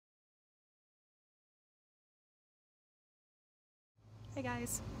Hi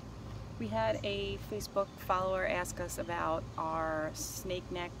guys. We had a Facebook follower ask us about our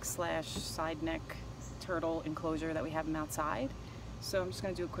snake neck slash side neck turtle enclosure that we have them outside. So I'm just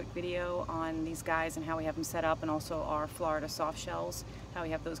going to do a quick video on these guys and how we have them set up, and also our Florida soft shells, how we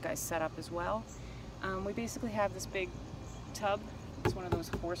have those guys set up as well. We basically have this big tub. It's one of those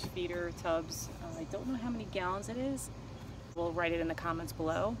horse feeder tubs. I don't know how many gallons it is. We'll write it in the comments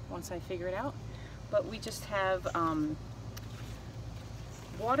below once I figure it out. But we just have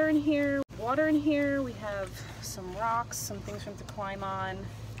water in here. We have some rocks, some things for them to climb on.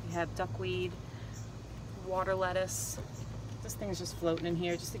 We have duckweed, water lettuce. This thing is just floating in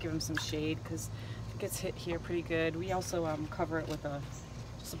here just to give them some shade because it gets hit here pretty good. We also cover it with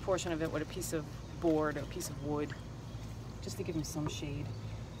just a portion of it with a piece of board or a piece of wood just to give them some shade.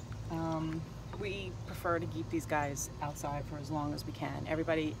 We prefer to keep these guys outside for as long as we can.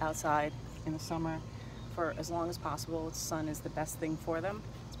 Everybody outside in the summer for as long as possible. The sun is the best thing for them.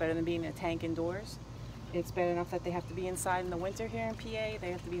 It's better than being in a tank indoors. It's bad enough that they have to be inside in the winter here in PA.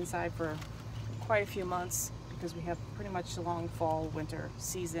 They have to be inside for quite a few months because we have pretty much a long fall winter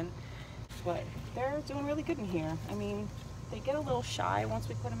season. But they're doing really good in here. I mean, they get a little shy once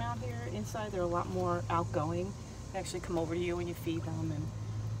we put them out here. Inside they're a lot more outgoing. They actually come over to you when you feed them and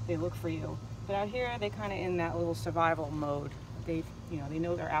they look for you. But out here they kind of in that little survival mode. They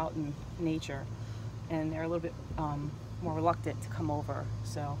know they're out in nature and they're a little bit more reluctant to come over.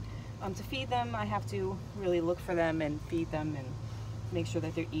 So to feed them, I have to really look for them and feed them and make sure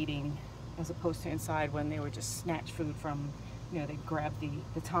that they're eating, as opposed to inside when they would just snatch food from, they grab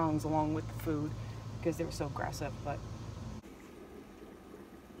the tongs along with the food because they were so aggressive. But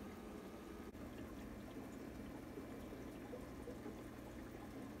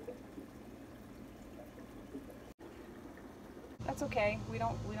that's okay. We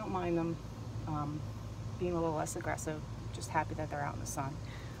don't mind them being a little less aggressive. Just happy that they're out in the sun.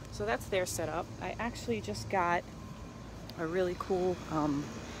 So that's their setup. I actually just got a really cool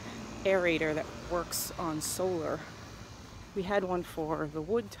aerator that works on solar. We had one for the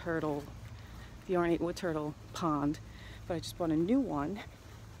wood turtle, the ornate wood turtle pond, but I just bought a new one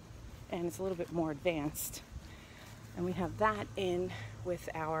and it's a little bit more advanced. And we have that in with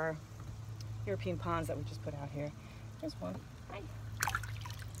our European ponds that we just put out here. There's one. Hi.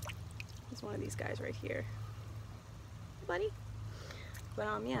 There's one of these guys right here. Buddy.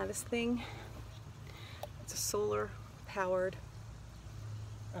 But yeah, this thing, it's a solar powered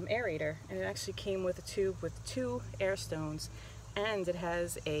aerator, and it actually came with a tube with 2 air stones, and it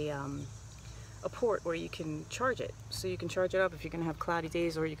has a port where you can charge it. So you can charge it up if you're gonna have cloudy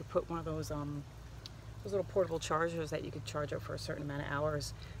days, or you could put one of those little portable chargers that you could charge up for a certain amount of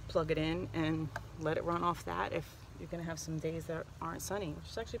hours, plug it in and let it run off that if you're gonna have some days that aren't sunny, which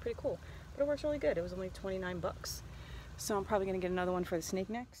is actually pretty cool. But it works really good. It was only 29 bucks. So I'm probably gonna get another one for the snake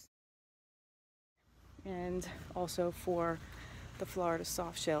necks. And also for the Florida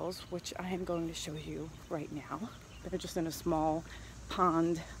soft shells, which I am going to show you right now. They're just in a small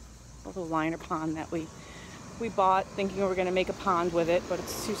pond, a little liner pond that we bought thinking we were gonna make a pond with it, but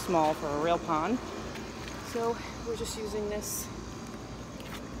it's too small for a real pond. So we're just using this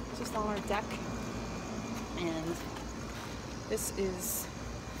just on our deck. And this is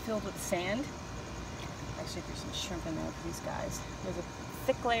filled with sand. Actually, there's some shrimp in there for these guys. There's a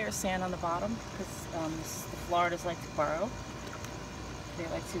thick layer of sand on the bottom because the Floridas like to burrow. They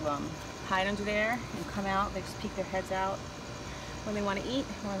like to hide under there and come out. They just peek their heads out when they want to eat,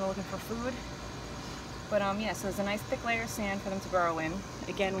 when they're looking for food. But yeah, so there's a nice thick layer of sand for them to burrow in.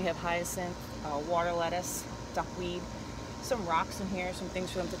 Again, we have hyacinth, water lettuce, duckweed, some rocks in here, some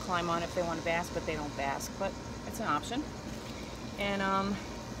things for them to climb on if they want to bask, but they don't bask, but it's an option. And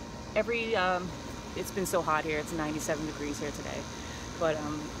it's been so hot here, it's 97 degrees here today, but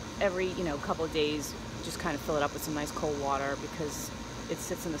every couple of days just kind of fill it up with some nice cold water because it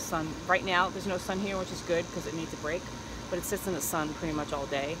sits in the sun. Right now there's no sun here, which is good because it needs a break, but it sits in the sun pretty much all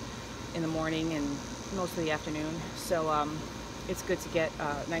day, in the morning and most of the afternoon. So it's good to get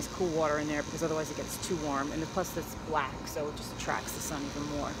nice cool water in there because otherwise it gets too warm, and plus it's black, so it just attracts the sun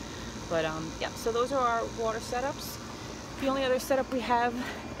even more. But yeah, so those are our water setups. The only other setup we have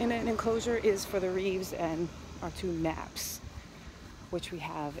in an enclosure is for the reeves and our 2 naps, which we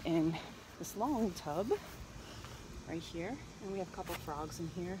have in this long tub right here. And we have a couple frogs in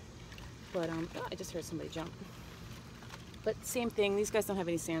here. But oh, I just heard somebody jump. But same thing, these guys don't have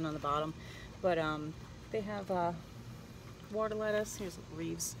any sand on the bottom, but they have water lettuce. Here's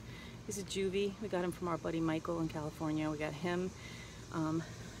reeves. He's a juvie. We got him from our buddy Michael in California. We got him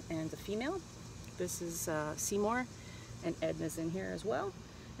and a female. This is Seymour. And Edna's in here as well.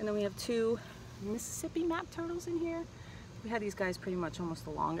 And then we have 2 Mississippi map turtles in here. We had these guys pretty much almost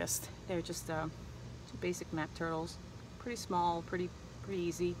the longest. They're just two basic map turtles. Pretty small, pretty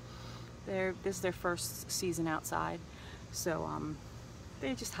easy. This is their first season outside, so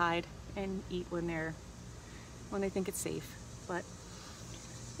they just hide and eat when they think it's safe. But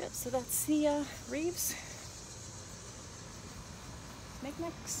yep, so that's the reefs.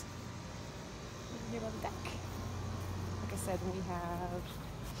 Knickknacks over here on the deck. Like I said, we have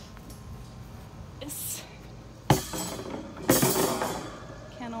this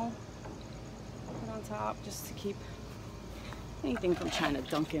kennel put on top just to keep anything from trying to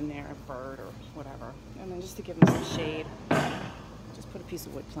dunk in there, a bird or whatever. And then just to give them some shade, just put a piece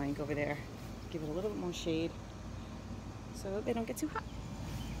of wood plank over there, give it a little bit more shade so that they don't get too hot.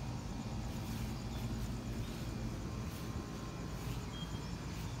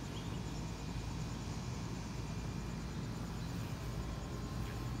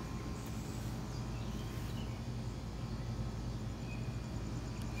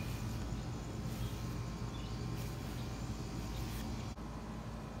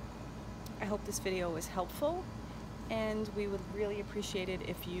 I hope this video was helpful, and we would really appreciate it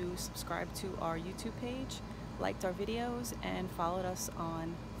if you subscribed to our YouTube page, liked our videos, and followed us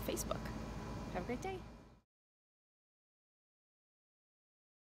on Facebook. Have a great day.